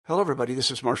Hello, everybody. This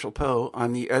is Marshall Poe.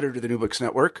 I'm the editor of the New Books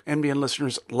Network. NBN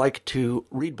listeners like to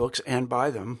read books and buy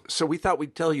them. So we thought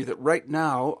we'd tell you that right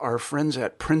now, our friends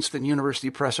at Princeton University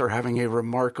Press are having a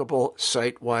remarkable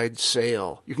site-wide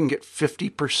sale. You can get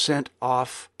 50%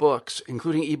 off books,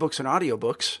 including ebooks and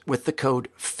audiobooks, with the code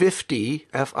 50,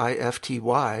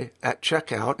 F-I-F-T-Y, at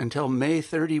checkout until May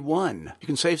 31. You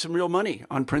can save some real money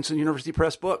on Princeton University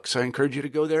Press books. I encourage you to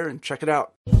go there and check it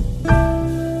out.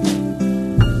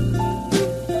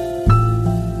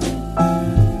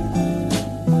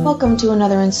 Welcome to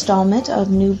another installment of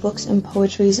New Books and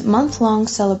Poetry's month-long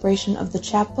celebration of the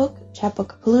chapbook,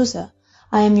 Chapbookpalooza.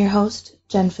 I am your host,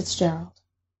 Jen Fitzgerald.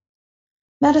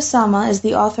 Mehta Sama is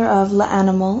the author of La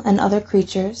Animal and Other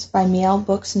Creatures by Miel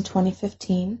Books in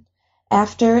 2015,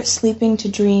 After Sleeping to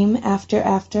Dream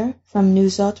After from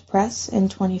Newzot Press in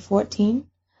 2014,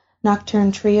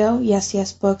 Nocturne Trio, Yes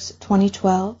Yes Books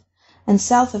 2012, and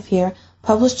South of Here,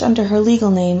 published under her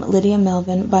legal name Lydia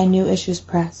Melvin by New Issues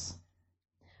Press.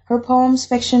 Her poems,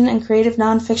 fiction, and creative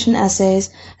nonfiction essays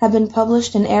have been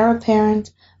published in Heir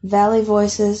Apparent, Valley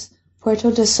Voices, Puerto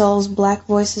de Sol's Black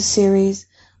Voices series,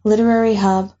 Literary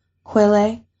Hub,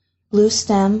 Quelle, Blue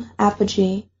Stem,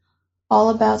 Apogee, All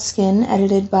About Skin,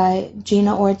 edited by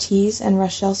Gina Ortiz and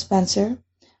Rochelle Spencer.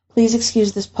 Please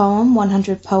excuse this poem,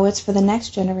 100 Poets for the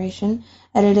Next Generation,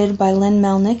 edited by Lynn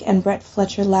Melnick and Brett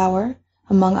Fletcher Lauer,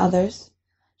 among others.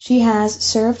 She has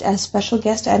served as special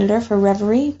guest editor for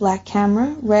Reverie, Black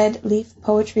Camera, Red Leaf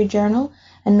Poetry Journal,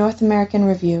 and North American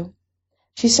Review.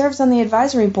 She serves on the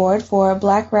advisory board for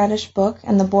Black Radish Book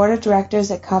and the board of directors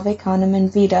at Cave Canem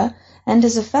and Vida, and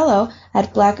is a fellow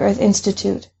at Black Earth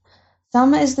Institute.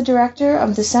 Sama is the director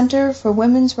of the Center for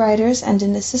Women's Writers and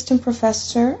an assistant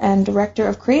professor and director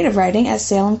of creative writing at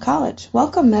Salem College.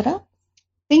 Welcome, Mehta.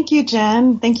 Thank you,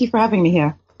 Jen. Thank you for having me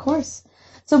here. Of course.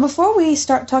 So before we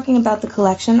start talking about the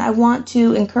collection, I want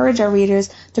to encourage our readers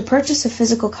to purchase a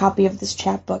physical copy of this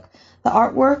chapbook. The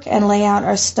artwork and layout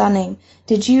are stunning.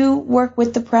 Did you work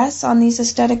with the press on these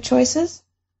aesthetic choices?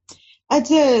 I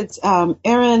did.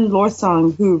 Erin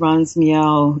Lorsong, who runs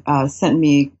Miel, sent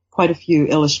me quite a few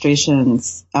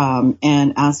illustrations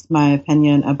and asked my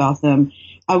opinion about them.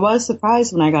 I was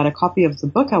surprised when I got a copy of the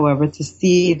book, however, to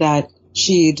see that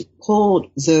she'd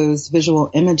pulled those visual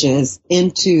images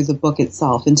into the book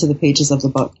itself, into the pages of the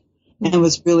book, and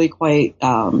was really quite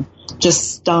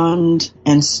just stunned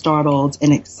and startled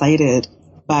and excited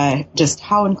by just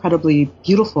how incredibly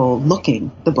beautiful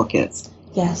looking the book is.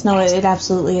 Yes, no, it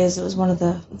absolutely is. It was one of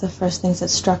the first things that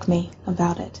struck me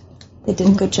about it. They did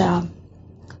a good job.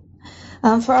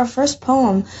 For our first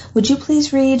poem, would you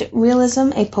please read Realism,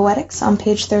 a Poetics on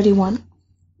page 31?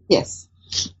 Yes.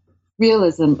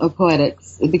 Realism, a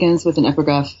Poetics. It begins with an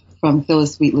epigraph from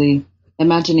Phyllis Wheatley.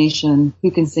 Imagination, who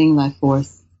can sing thy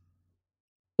force?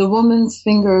 The woman's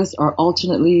fingers are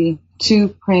alternately two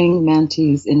praying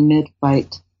manties in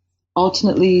mid-fight,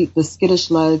 alternately the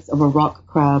skittish legs of a rock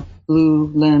crab,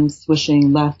 blue limbs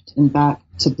swishing left and back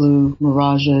to blue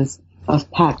mirages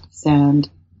of packed sand,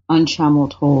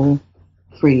 untrammeled hole,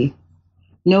 free.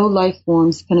 No life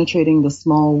forms penetrating the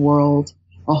small world,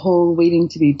 a hole waiting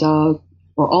to be dug,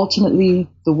 or alternately,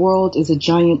 the world is a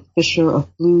giant fissure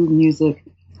of blue music,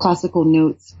 classical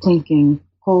notes clinking,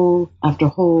 hole after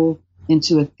hole,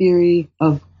 into a theory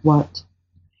of what?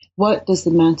 What does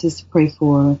the mantis pray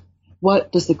for?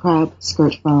 What does the crab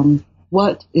skirt from?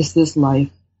 What is this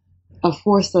life? A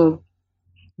force of,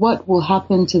 what will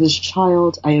happen to this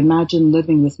child I imagine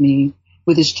living with me,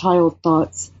 with his child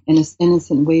thoughts and his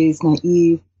innocent ways,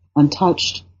 naive,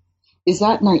 untouched? Is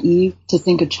that naive to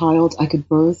think a child I could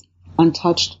birth,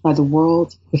 untouched by the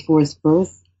world before its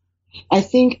birth? I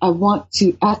think I want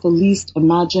to at the least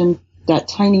imagine that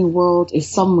tiny world is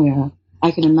somewhere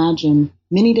I can imagine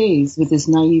many days with this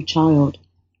naive child,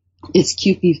 its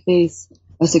cupid face,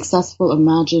 a successful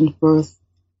imagined birth.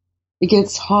 It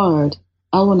gets hard,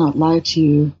 I will not lie to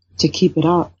you, to keep it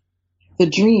up. The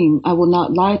dream, I will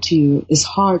not lie to you, is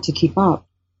hard to keep up.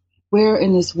 Where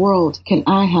in this world can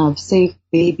I have safe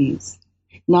babies?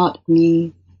 Not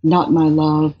me, not my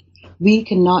love. We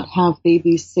cannot have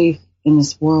babies safe in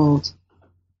this world.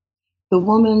 The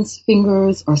woman's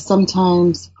fingers are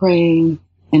sometimes praying,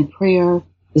 and prayer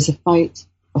is a fight,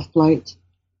 a flight.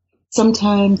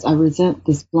 Sometimes I resent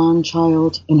this blonde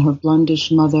child and her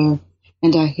blondish mother,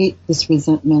 and I hate this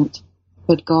resentment.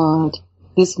 But God,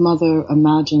 this mother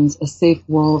imagines a safe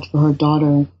world for her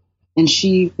daughter, and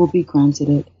she will be granted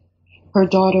it. Her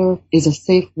daughter is a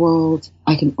safe world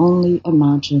I can only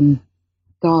imagine.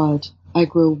 God, I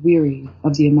grow weary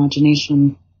of the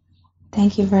imagination.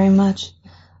 Thank you very much.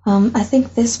 I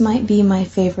think this might be my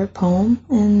favorite poem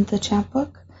in the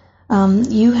chapbook.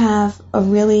 You have a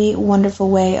really wonderful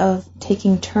way of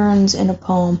taking turns in a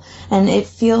poem, and it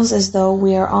feels as though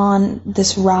we are on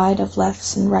this ride of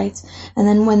lefts and rights. And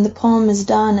then when the poem is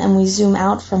done and we zoom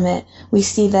out from it, we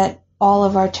see that all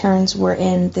of our turns were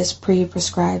in this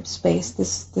pre-prescribed space,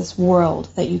 this world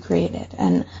that you created.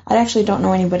 And I actually don't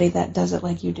know anybody that does it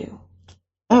like you do.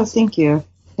 Oh, thank you.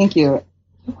 Thank you.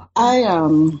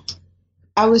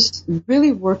 I was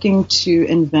really working to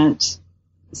invent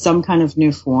some kind of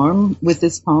new form with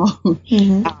this poem.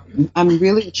 Mm-hmm. I'm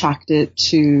really attracted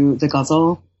to the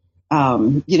ghazal,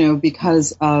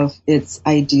 because of its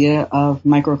idea of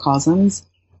microcosms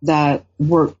that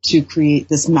work to create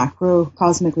this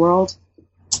macrocosmic world.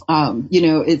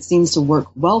 It seems to work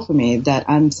well for me that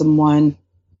I'm someone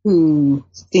who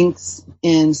thinks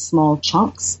in small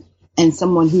chunks and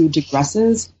someone who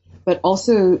digresses, but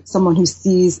also someone who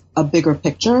sees a bigger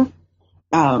picture.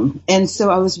 And so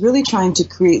I was really trying to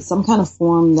create some kind of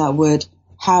form that would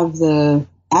have the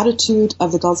attitude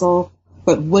of the ghazal,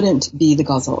 but wouldn't be the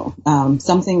ghazal.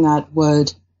 Something that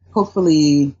would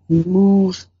hopefully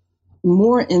move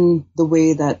more in the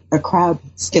way that a crab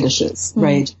skittishes, mm-hmm.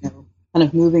 right? Kind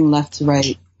of moving left to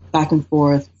right, back and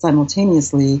forth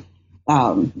simultaneously,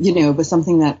 but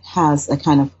something that has a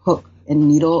kind of hook and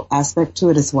needle aspect to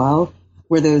it as well,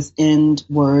 where those end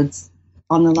words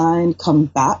on the line come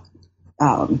back,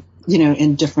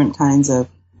 in different kinds of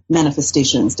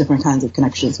manifestations, different kinds of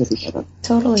connections with each other.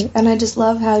 Totally. And I just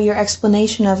love how your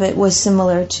explanation of it was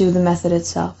similar to the method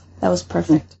itself. That was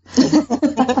perfect.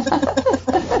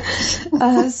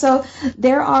 So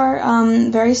there are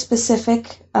very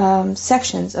specific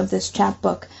sections of this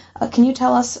chapbook. Can you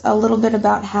tell us a little bit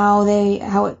about how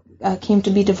it came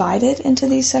to be divided into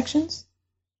these sections?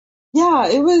 Yeah,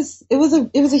 it was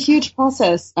a huge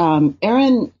process.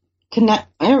 Aaron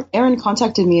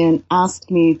contacted me and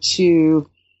asked me to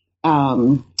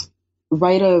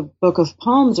write a book of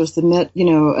poems or submit,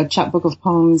 a chapbook of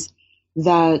poems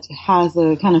that has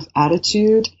a kind of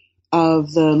attitude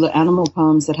of the animal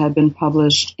poems that had been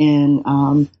published in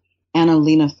Anna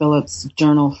Lena Phillips'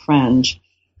 journal Fringe.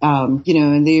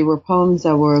 And they were poems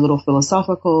that were a little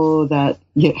philosophical, that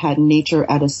had nature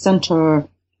at a center,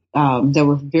 that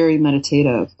were very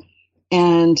meditative.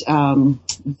 And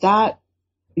that,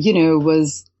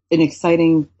 was an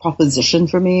exciting proposition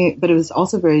for me, but it was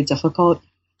also very difficult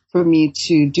for me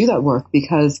to do that work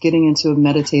because getting into a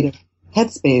meditative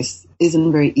headspace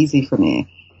isn't very easy for me.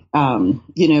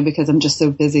 Because I'm just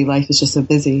so busy. Life is just so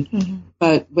busy. Mm-hmm.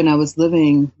 But when I was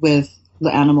living with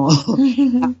the animal,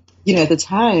 at the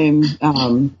time,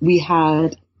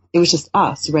 it was just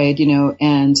us, right?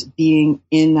 And being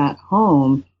in that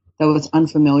home that was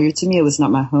unfamiliar to me. It was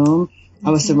not my home. Mm-hmm.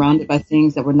 I was surrounded by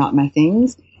things that were not my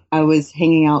things. I was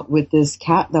hanging out with this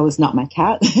cat that was not my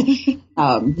cat.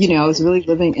 I was really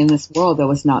living in this world that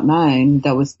was not mine,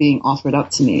 that was being offered up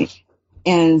to me.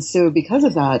 And so because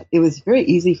of that, it was very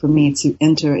easy for me to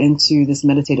enter into this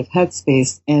meditative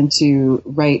headspace and to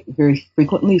write very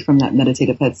frequently from that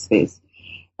meditative headspace.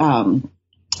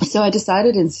 So I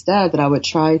decided instead that I would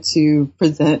try to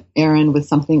present Aaron with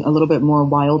something a little bit more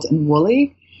wild and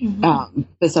woolly, mm-hmm.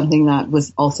 But something that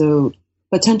was also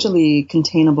potentially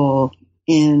containable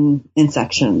in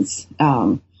sections.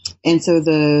 And so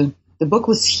the book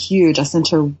was huge. I sent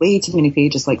her way too many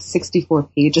pages, like 64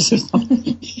 pages or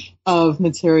something of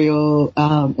material,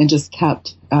 and just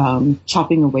kept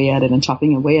chopping away at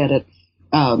it.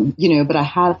 But I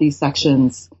had these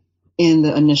sections in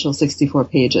the initial 64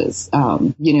 pages,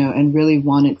 and really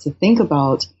wanted to think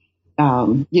about,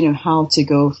 how to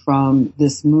go from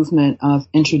this movement of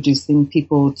introducing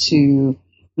people to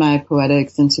my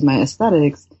poetics and to my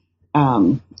aesthetics,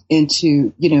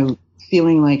 into,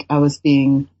 feeling like I was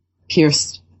being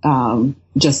pierced,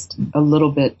 just a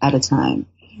little bit at a time.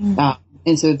 Mm.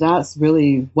 And so that's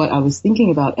really what I was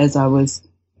thinking about as I was,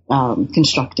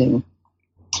 constructing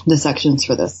the sections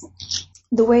for this.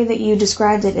 The way that you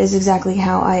described it is exactly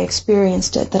how I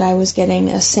experienced it, that I was getting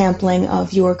a sampling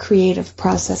of your creative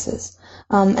processes.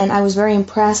 And I was very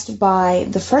impressed by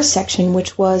the first section,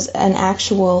 which was an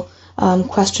actual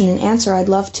question and answer. I'd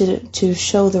love to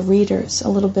show the readers a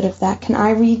little bit of that. Can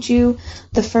I read you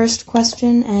the first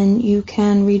question and you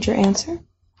can read your answer?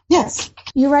 Yes.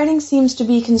 Your writing seems to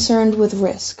be concerned with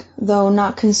risk, though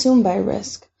not consumed by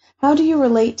risk. How do you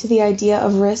relate to the idea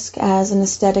of risk as an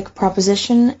aesthetic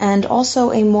proposition and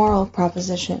also a moral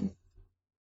proposition?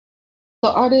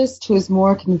 The artist who is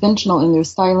more conventional in their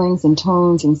stylings and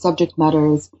tones and subject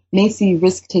matters may see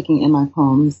risk-taking in my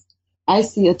poems. I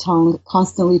see a tongue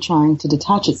constantly trying to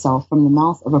detach itself from the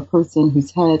mouth of a person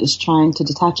whose head is trying to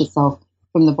detach itself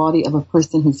from the body of a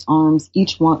person whose arms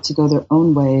each want to go their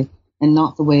own way and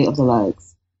not the way of the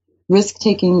legs.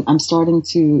 Risk-taking, I'm starting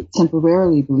to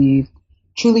temporarily believe,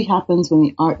 truly happens when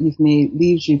the art you've made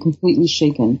leaves you completely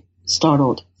shaken,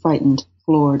 startled, frightened,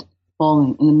 floored,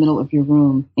 falling in the middle of your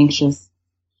room, anxious.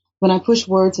 When I push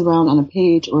words around on a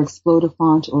page or explode a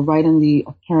font or write in the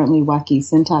apparently wacky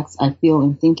syntax I feel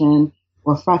and think in,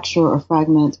 or fracture or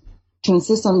fragment, to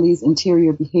insist on these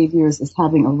interior behaviors as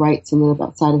having a right to live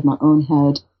outside of my own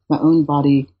head, my own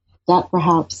body, that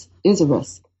perhaps is a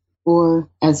risk, or,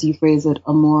 as you phrase it,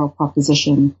 a moral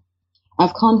proposition.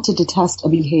 I've come to detest a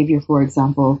behavior, for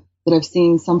example, that I've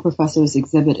seen some professors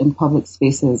exhibit in public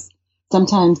spaces,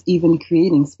 sometimes even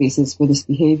creating spaces for this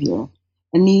behavior,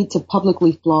 a need to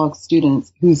publicly flog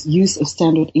students whose use of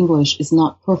standard English is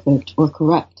not perfect or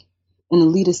correct, an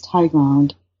elitist high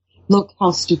ground. Look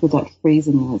how stupid that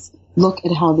phrasing is. Look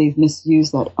at how they've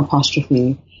misused that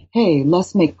apostrophe. Hey,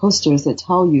 let's make posters that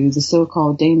tell you the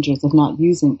so-called dangers of not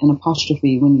using an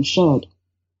apostrophe when you should.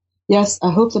 Yes,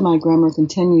 I hope that my grammar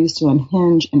continues to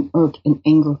unhinge and irk and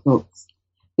anger folks.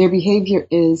 Their behavior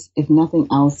is, if nothing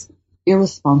else,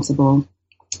 irresponsible,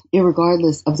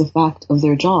 irregardless of the fact of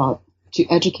their job to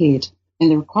educate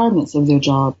and the requirements of their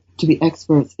job to be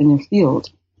experts in their field,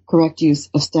 correct use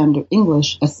of standard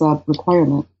English as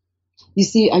sub-requirement. You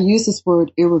see, I use this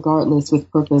word irregardless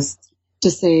with purpose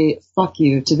to say fuck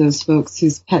you to those folks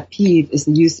whose pet peeve is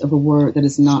the use of a word that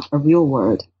is not a real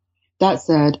word. That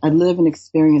said, I live and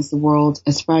experience the world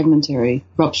as fragmentary,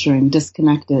 rupturing,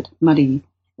 disconnected, muddy,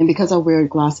 and because I wear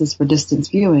glasses for distance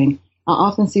viewing, I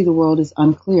often see the world as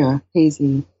unclear,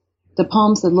 hazy. The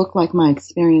poems that look like my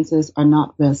experiences are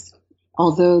not risk,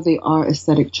 although they are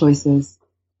aesthetic choices.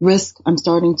 Risk, I'm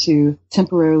starting to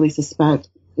temporarily suspect,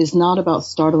 is not about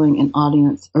startling an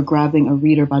audience or grabbing a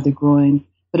reader by the groin,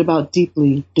 but about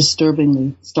deeply,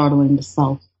 disturbingly startling the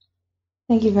self.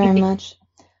 Thank you very much.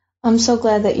 I'm so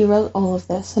glad that you wrote all of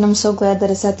this, and I'm so glad that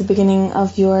it's at the beginning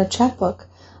of your chapbook.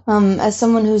 As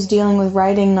someone who's dealing with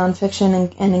writing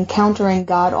nonfiction and encountering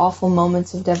god-awful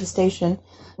moments of devastation,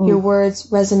 your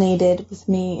words resonated with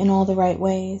me in all the right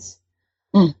ways.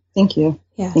 Thank you.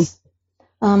 Yes.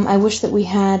 I wish that we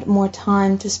had more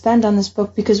time to spend on this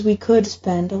book because we could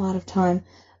spend a lot of time.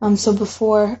 So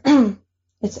before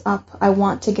it's up, I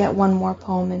want to get one more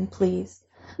poem in, please.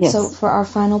 Yes. So for our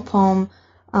final poem,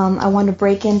 I want to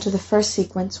break into the first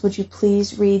sequence. Would you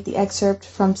please read the excerpt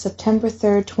from September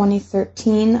 3rd,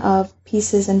 2013 of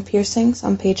Pieces and Piercings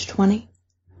on page 20?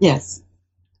 Yes.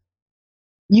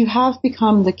 You have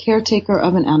become the caretaker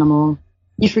of an animal.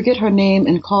 You forget her name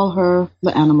and call her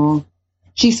the animal.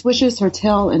 She swishes her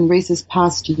tail and races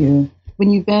past you.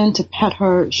 When you bend to pet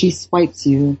her, she swipes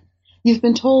you. You've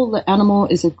been told the animal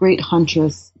is a great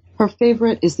huntress. Her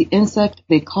favorite is the insect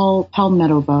they call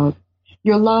palmetto bug.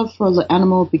 Your love for the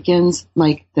animal begins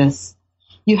like this.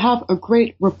 You have a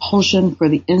great repulsion for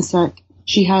the insect.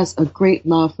 She has a great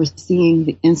love for seeing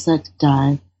the insect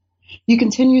die. You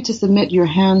continue to submit your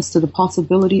hands to the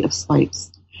possibility of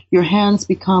swipes. Your hands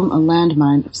become a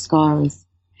landmine of scars.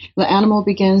 The animal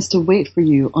begins to wait for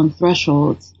you on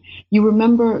thresholds. You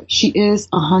remember she is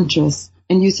a huntress,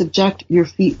 and you subject your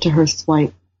feet to her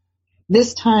swipe.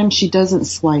 This time she doesn't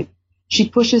swipe. She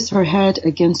pushes her head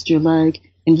against your leg,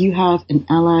 and you have an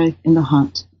ally in the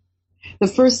hunt. The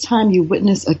first time you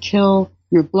witness a kill,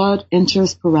 your blood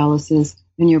enters paralysis,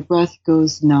 and your breath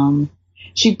goes numb.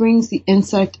 She brings the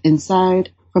insect inside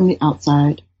from the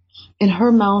outside. In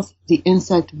her mouth, the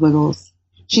insect wiggles.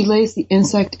 She lays the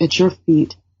insect at your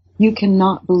feet. You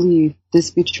cannot believe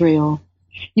this betrayal.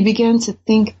 You begin to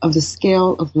think of the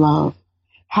scale of love,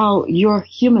 how your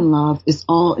human love is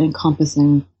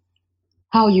all-encompassing,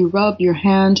 how you rub your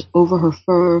hand over her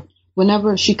fur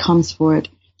whenever she comes for it,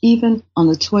 even on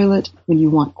the toilet when you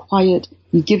want quiet,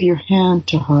 you give your hand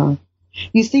to her.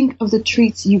 You think of the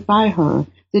treats you buy her,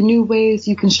 the new ways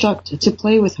you construct to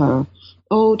play with her,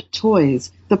 old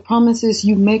toys, the promises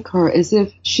you make her as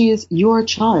if she is your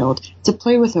child, to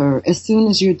play with her as soon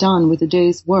as you're done with the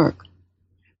day's work.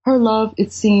 Her love,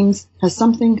 it seems, has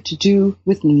something to do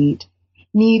with need.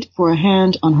 Need for a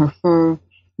hand on her fur,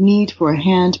 need for a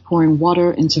hand pouring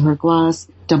water into her glass,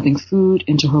 dumping food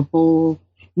into her bowl,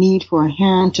 need for a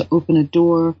hand to open a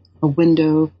door, a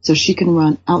window, so she can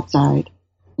run outside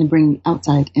and bring the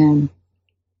outside in.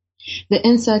 The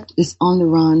insect is on the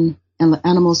run, and the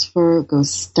animal's fur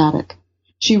goes static.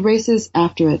 She races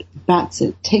after it, bats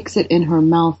it, takes it in her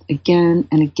mouth again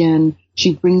and again.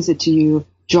 She brings it to you,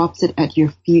 drops it at your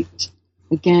feet.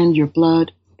 Again, your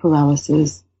blood,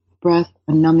 paralysis, breath,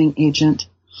 a numbing agent.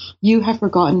 You have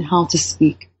forgotten how to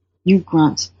speak. You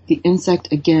grunt. The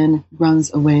insect again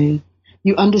runs away.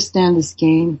 You understand this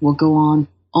game will go on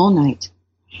all night.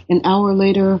 An hour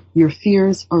later, your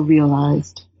fears are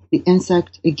realized. The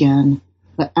insect again,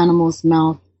 the animal's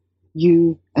mouth,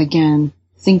 you again,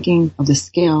 thinking of the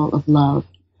scale of love,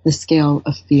 the scale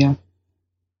of fear.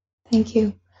 Thank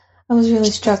you. I was really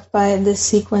struck by this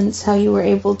sequence, how you were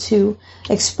able to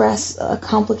express a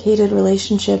complicated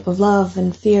relationship of love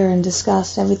and fear and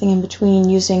disgust, everything in between,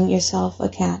 using yourself, a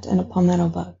cat, and a palmetto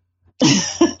bug.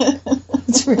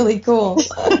 It's really cool.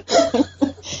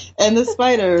 And the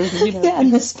spider, Yeah,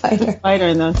 and the spider. The spider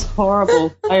and those horrible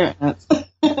fire ants.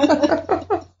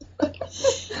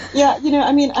 Yeah,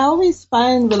 I always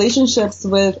find relationships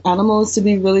with animals to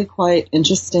be really quite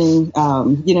interesting,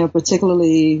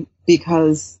 particularly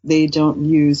because they don't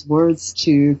use words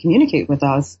to communicate with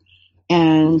us.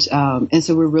 And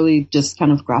so we're really just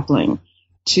kind of grappling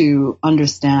to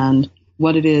understand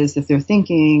what it is that they're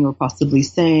thinking or possibly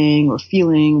saying or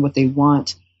feeling, what they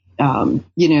want,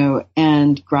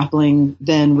 and grappling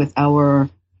then with our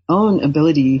own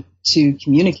ability to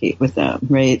communicate with them,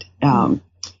 right? I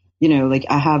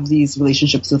have these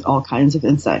relationships with all kinds of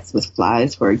insects, with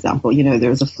flies, for example.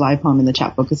 There's a fly poem in the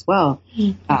chapbook as well.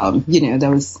 That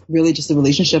was really just a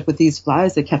relationship with these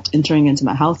flies that kept entering into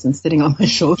my house and sitting on my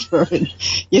shoulder and,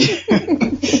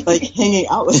 hanging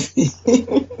out with me.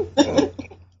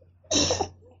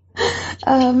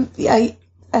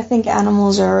 I think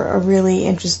animals are a really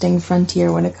interesting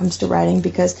frontier when it comes to writing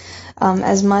because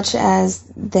as much as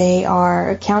they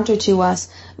are counter to us,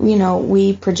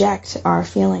 we project our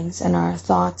feelings and our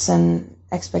thoughts and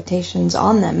expectations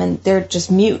on them, and they're just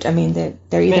mute. I mean,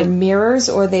 they're either mirrors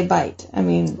or they bite. I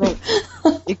mean, right.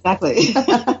 Exactly.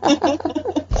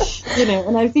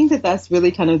 And I think that that's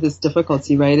really kind of this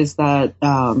difficulty, right? Is that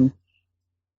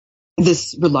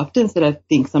this reluctance that I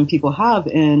think some people have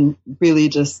in really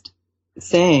just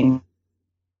saying,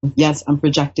 yes, I'm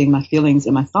projecting my feelings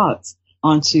and my thoughts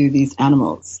onto these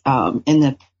animals,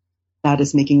 and that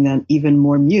is making them even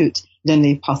more mute than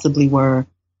they possibly were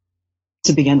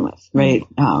to begin with, right?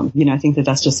 I think that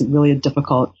that's just really a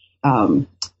difficult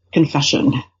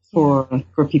confession for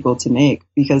people to make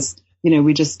because,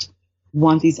 we just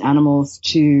want these animals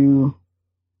to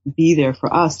be there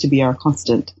for us, to be our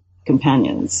constant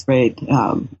companions, right?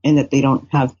 And that they don't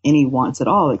have any wants at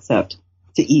all except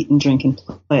to eat and drink and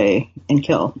play and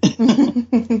kill.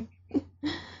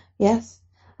 Yes.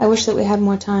 I wish that we had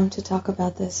more time to talk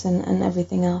about this and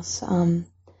everything else.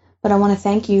 But I want to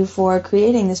thank you for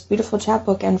creating this beautiful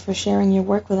chapbook and for sharing your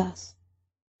work with us.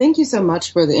 Thank you so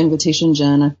much for the invitation,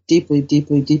 Jen. I deeply,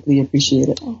 deeply, deeply appreciate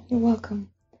it. Oh, you're welcome.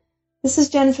 This is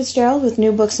Jen Fitzgerald with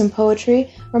New Books in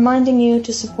Poetry, reminding you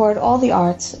to support all the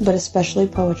arts, but especially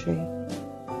poetry.